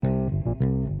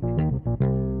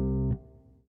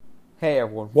Hey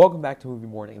everyone, welcome back to Movie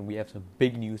Morning, and we have some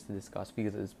big news to discuss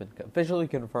because it's been officially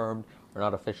confirmed, or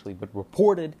not officially, but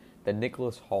reported that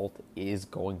Nicholas Hoult is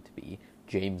going to be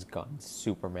James Gunn's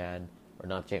Superman, or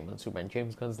not James Gunn's Superman,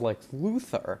 James Gunn's Lex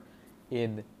Luthor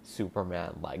in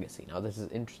Superman Legacy. Now this is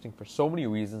interesting for so many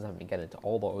reasons. I'm going to get into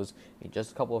all those in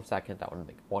just a couple of seconds. I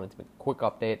wanted to make a quick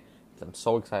update because I'm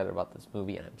so excited about this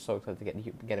movie, and I'm so excited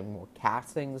to get more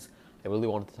castings. I really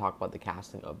wanted to talk about the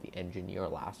casting of the engineer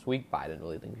last week, but I didn't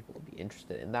really think people would be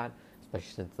interested in that,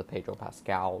 especially since the Pedro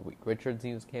Pascal, Reed Richards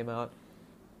news came out.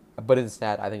 But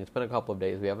instead, I think it's been a couple of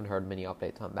days. We haven't heard many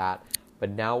updates on that.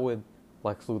 But now with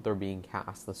Lex Luthor being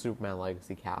cast, the Superman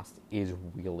Legacy cast is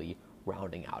really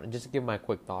rounding out. And just to give my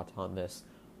quick thoughts on this,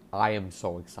 I am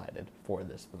so excited for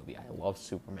this movie. I love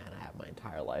Superman. I have my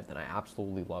entire life, and I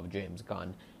absolutely love James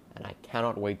Gunn. And I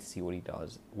cannot wait to see what he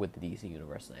does with the DC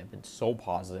Universe. And I've been so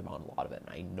positive on a lot of it, and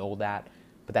I know that.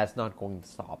 But that's not going to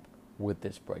stop with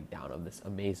this breakdown of this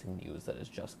amazing news that has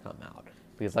just come out.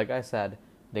 Because like I said,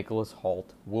 Nicholas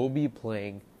Hoult will be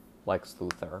playing Lex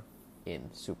Luthor in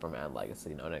Superman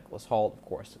Legacy. Now, Nicholas Hoult, of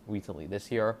course, recently this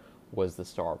year was the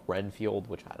star of Renfield,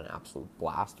 which I had an absolute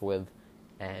blast with.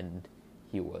 And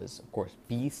he was, of course,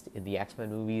 Beast in the X-Men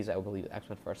movies. I believe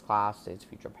X-Men First Class, Days of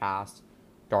Future Past,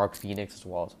 Dark Phoenix, as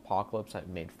well as Apocalypse. I've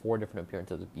made 4 different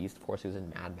appearances of Beast. Of course, he was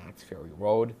in Mad Max Fury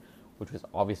Road, which was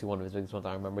obviously one of his biggest ones.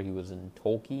 I remember he was in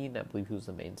Tolkien. I believe he was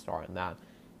the main star in that.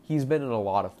 He's been in a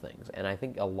lot of things, and I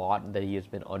think a lot that he has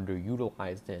been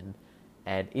underutilized in.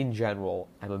 And in general,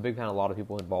 I'm a big fan of a lot of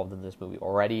people involved in this movie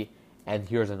already, and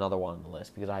here's another one on the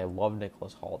list, because I love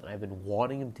Nicholas Hoult, and I've been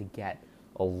wanting him to get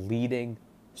a leading,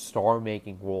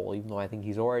 star-making role, even though I think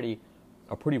he's already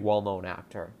a pretty well-known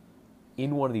actor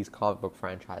in one of these comic book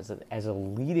franchises as a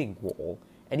leading role.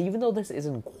 And even though this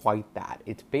isn't quite that,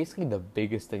 it's basically the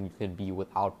biggest thing you can be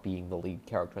without being the lead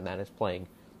character, and that is playing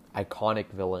iconic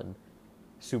villain,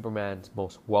 Superman's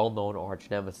most well-known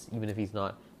arch nemesis, even if he's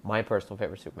not my personal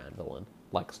favorite Superman villain,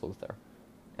 Lex Luthor.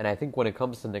 And I think when it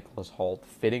comes to Nicholas Hoult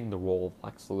fitting the role of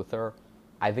Lex Luthor,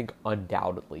 I think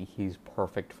undoubtedly he's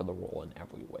perfect for the role in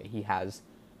every way. He has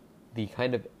the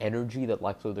kind of energy that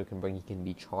Lex Luthor can bring. He can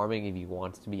be charming if he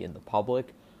wants to be in the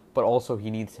public, but also he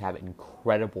needs to have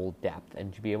incredible depth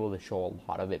and to be able to show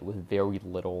a lot of it with very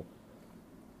little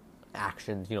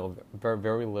actions, very,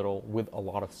 very little, with a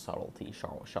lot of subtlety,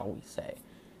 shall we say.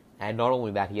 And not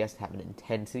only that, he has to have an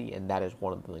intensity, and that is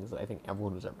one of the things that I think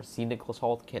everyone who's ever seen Nicholas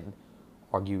Hoult can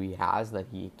argue he has, that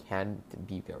he can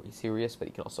be very serious, but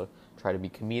he can also try to be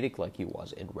comedic like he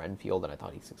was in Renfield, and I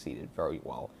thought he succeeded very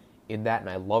well in that, and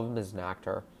I love him as an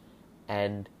actor.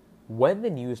 And when the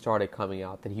news started coming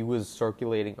out that he was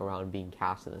circulating around being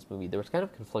cast in this movie, there was kind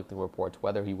of conflicting reports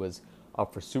whether he was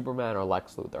up for Superman or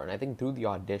Lex Luthor. And I think through the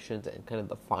auditions and kind of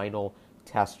the final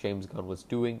test James Gunn was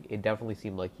doing, it definitely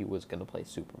seemed like he was going to play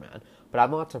Superman. But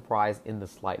I'm not surprised in the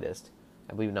slightest.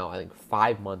 I believe now, I think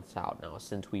 5 months out now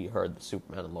since we heard the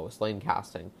Superman and Lois Lane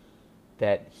casting,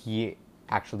 that he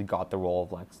actually got the role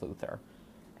of Lex Luthor.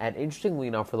 And interestingly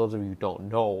enough, for those of you who don't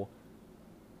know,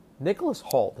 Nicholas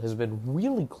Hoult has been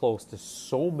really close to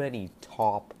so many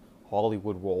top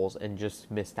Hollywood roles and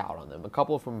just missed out on them. A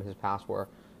couple from the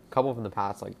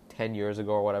past, like 10 years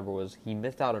ago or whatever, was he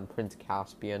missed out on Prince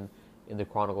Caspian in the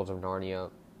Chronicles of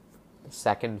Narnia, the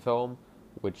second film,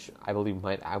 which I believe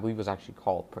was actually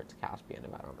called Prince Caspian,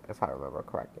 if I remember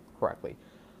correctly.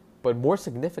 But more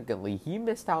significantly, he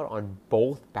missed out on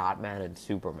both Batman and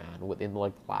Superman within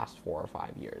like the last 4 or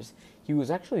 5 years. He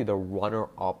was actually the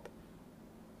runner-up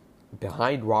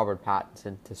behind Robert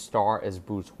Pattinson to star as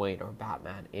Bruce Wayne or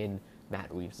Batman in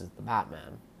Matt Reeves' The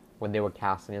Batman when they were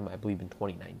casting him, I believe, in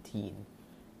 2019.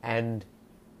 And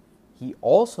he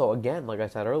also, again, like I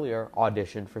said earlier,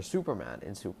 auditioned for Superman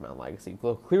in Superman Legacy.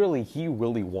 So clearly, he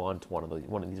really wants one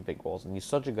of these big roles, and he's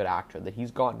such a good actor that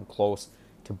he's gotten close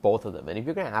to both of them. And if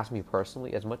you're going to ask me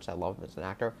personally, as much as I love him as an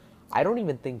actor, I don't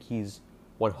even think he's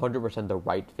 100% the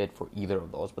right fit for either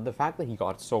of those. But the fact that he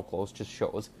got so close just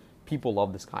shows people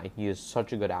love this guy. He is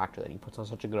such a good actor that he puts on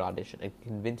such a good audition and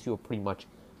can convince you of pretty much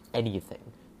anything.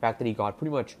 The fact that he got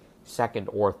pretty much second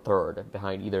or third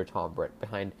behind either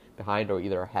behind or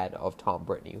either ahead of Tom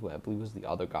Brittney, who I believe was the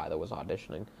other guy that was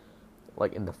auditioning,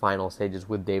 like in the final stages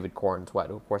with David Corenswet,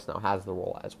 who of course now has the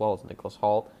role, as well as Nicholas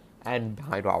Hoult, and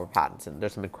behind Robert Pattinson.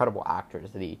 There's some incredible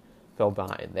actors that he fell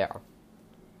behind there.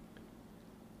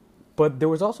 But there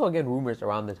was also, again, rumors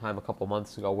around the time a couple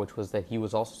months ago, which was that he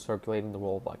was also circulating the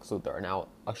role of Lex Luthor. Now,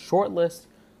 a short list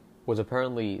was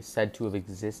apparently said to have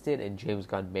existed, and James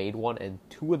Gunn made one, and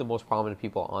 2 of the most prominent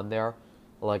people on there,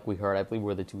 like we heard, I believe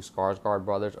were the 2 Skarsgård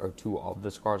brothers, or 2 of the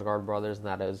Skarsgård brothers, and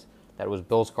that that it was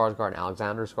Bill Skarsgård and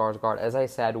Alexander Skarsgård. As I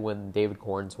said, when David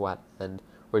Cornsweet and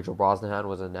Rachel Brosnahan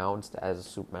was announced as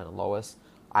Superman and Lois,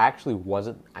 I actually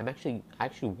wasn't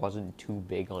too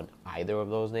big on either of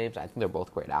those names. I think they're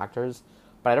both great actors,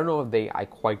 but I don't know if I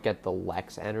quite get the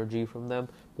Lex energy from them.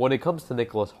 When it comes to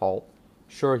Nicholas Hoult,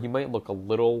 sure, he might look a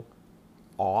little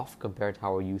off compared to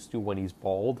how we're used to when he's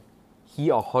bald. He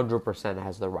 100%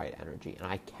 has the right energy, and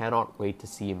I cannot wait to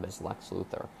see him as Lex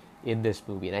Luthor in this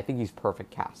movie, and I think he's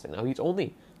perfect casting. Now, he's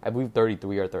only, I believe,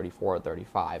 33 or 34 or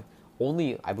 35.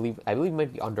 Only, I believe he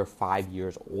might be under 5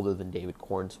 years older than David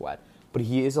Cornsweet, but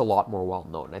he is a lot more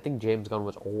well-known. I think James Gunn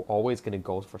was always going to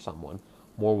go for someone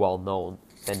more well-known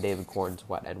than David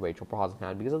Cornsweet and Rachel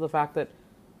Brosnahan because of the fact that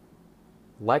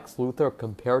Lex Luthor,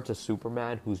 compared to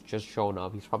Superman, who's just shown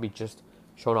up, he's probably just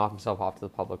shown off himself off to the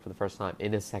public for the first time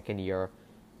in his second year,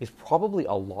 is probably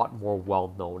a lot more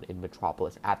well-known in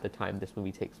Metropolis at the time this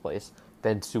movie takes place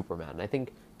than Superman. And I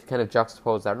think to kind of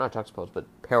not juxtapose, but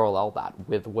parallel that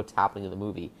with what's happening in the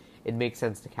movie, it makes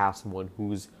sense to cast someone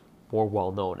who's more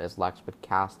well-known as Lex, but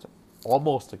cast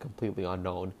almost a completely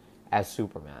unknown as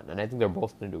Superman. And I think they're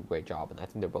both going to do a great job, and I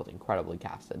think they're both incredibly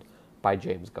casted by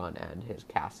James Gunn and his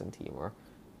casting team, or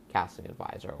casting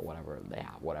advisor, or whatever they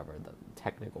have, whatever the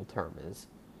technical term is.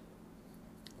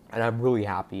 And I'm really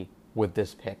happy with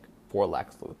this pick for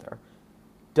Lex Luthor.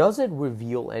 Does it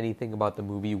reveal anything about the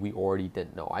movie we already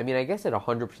didn't know? I mean, I guess it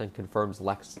 100% confirms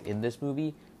Lex in this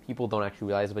movie. People don't actually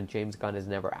realize it, but James Gunn has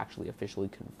never actually officially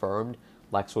confirmed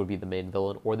Lex would be the main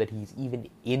villain, or that he's even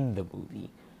in the movie.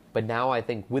 But now I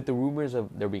think with the rumors of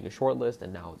there being a shortlist,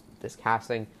 and now this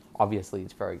casting, obviously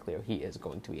it's very clear he is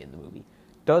going to be in the movie.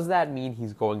 Does that mean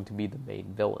he's going to be the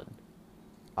main villain?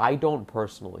 I don't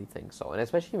personally think so. And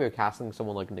especially if you're casting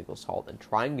someone like Nicholas Hoult and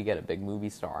trying to get a big movie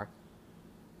star,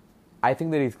 I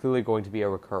think that he's clearly going to be a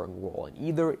recurring role, and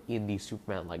either in the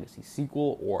Superman Legacy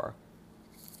sequel or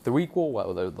the requel,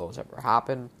 whether those ever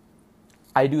happen.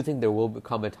 I do think there will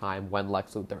become a time when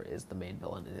Lex Luthor is the main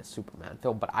villain in a Superman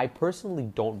film, but I personally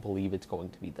don't believe it's going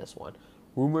to be this one.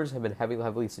 Rumors have been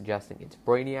heavily suggesting it's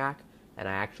Brainiac, and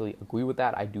I actually agree with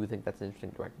that. I do think that's an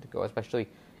interesting direction to go, especially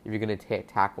if you're going to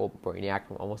tackle Brainiac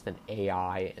from almost an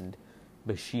AI and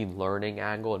machine learning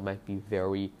angle. It might be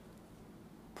very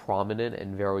prominent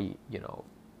and very,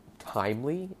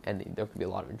 timely, and there could be a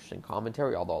lot of interesting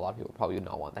commentary, although a lot of people probably would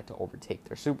not want that to overtake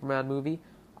their Superman movie.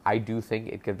 I do think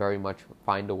it could very much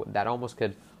find a way that almost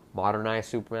could modernize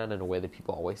Superman in a way that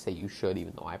people always say you should,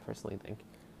 even though I personally think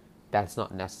that's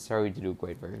not necessary to do a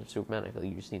great version of Superman. I feel like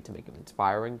you just need to make him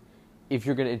inspiring. If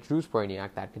you're going to introduce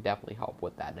Brainiac, that could definitely help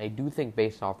with that. And I do think,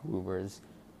 based off rumors,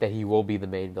 that he will be the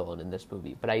main villain in this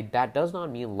movie. But that does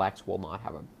not mean Lex will not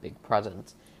have a big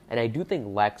presence. And I do think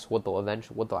Lex, what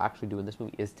they'll actually do in this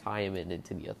movie is tie him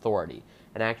into the Authority.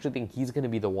 And I actually think he's going to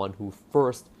be the one who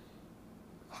first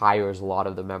hires a lot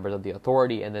of the members of the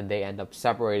Authority, and then they end up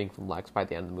separating from Lex by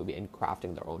the end of the movie and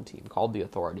crafting their own team called the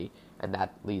Authority, and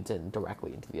that leads in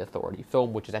directly into the Authority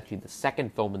film, which is actually the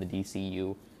second film in the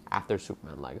DCU after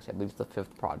Superman Legacy. I believe it's the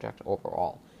 5th project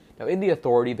overall. Now, in the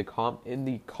Authority, in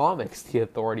the comics, the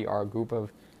Authority are a group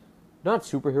of not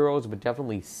superheroes, but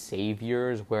definitely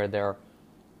saviors, where they're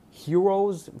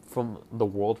heroes from the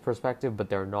world perspective, but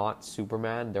they're not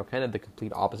Superman. They're kind of the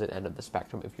complete opposite end of the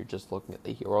spectrum if you're just looking at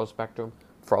the hero spectrum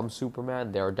from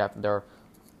Superman. Their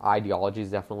ideologies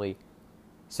definitely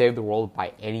save the world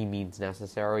by any means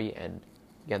necessary, and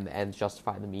again, the ends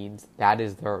justify the means. That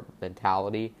is their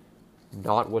mentality,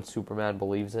 not what Superman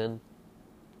believes in.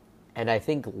 And I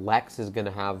think Lex is going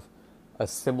to have a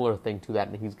similar thing to that,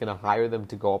 and he's going to hire them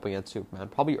to go up against Superman,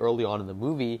 probably early on in the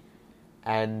movie,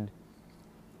 and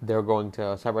they're going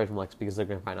to separate from Lex because they're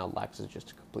going to find out Lex is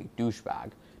just a complete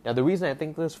douchebag. Now, the reason I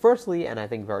think this, firstly, and I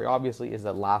think very obviously, is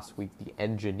that last week the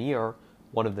Engineer,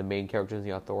 one of the main characters in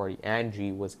the Authority,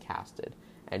 Angie, was casted.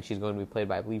 And she's going to be played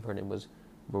by, I believe her name was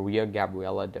Maria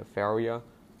Gabriela de Faria.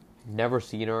 Never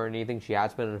seen her or anything. She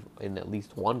has been in at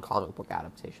least one comic book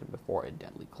adaptation before in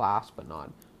Deadly Class, but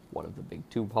not one of the big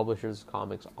two publishers'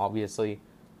 comics, obviously.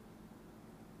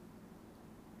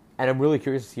 And I'm really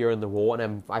curious to see her in the role,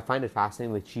 and I find it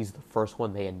fascinating that she's the first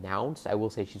one they announced. I will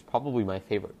say she's probably my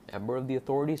favorite member of the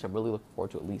Authority, so I'm really looking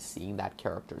forward to at least seeing that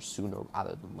character sooner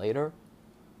rather than later.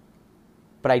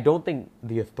 But I don't think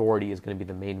the Authority is going to be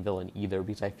the main villain either,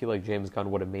 because I feel like James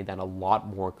Gunn would have made that a lot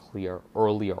more clear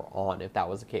earlier on if that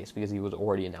was the case, because he was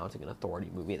already announcing an Authority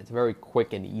movie, and it's a very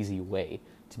quick and easy way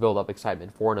to build up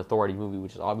excitement for an Authority movie,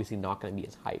 which is obviously not going to be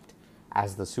as hyped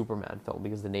as the Superman film,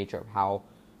 because of the nature of how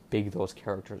big those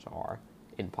characters are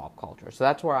in pop culture. So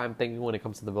that's where I'm thinking when it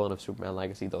comes to the villain of Superman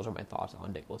Legacy. Those are my thoughts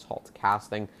on Nicholas Hoult's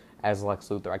casting. as Lex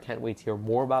Luthor. I can't wait to hear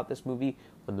more about this movie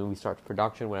when the movie starts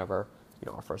production, whenever,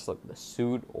 our first look at the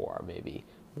suit, or maybe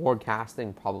more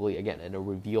casting, probably, again, in a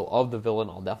reveal of the villain.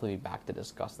 I'll definitely be back to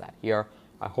discuss that here.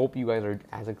 I hope you guys are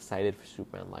as excited for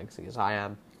Superman Legacy as I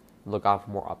am. Look out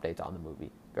for more updates on the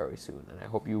movie very soon. And I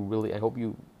hope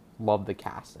you love the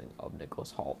casting of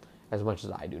Nicholas Hoult as much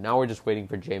as I do. Now we're just waiting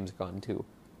for James Gunn to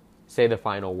say the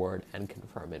final word and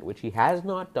confirm it, which he has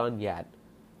not done yet,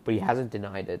 but he hasn't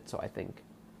denied it, so I think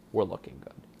we're looking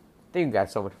good. Thank you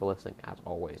guys so much for listening. As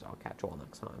always, I'll catch you all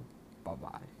next time.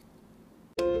 Bye-bye.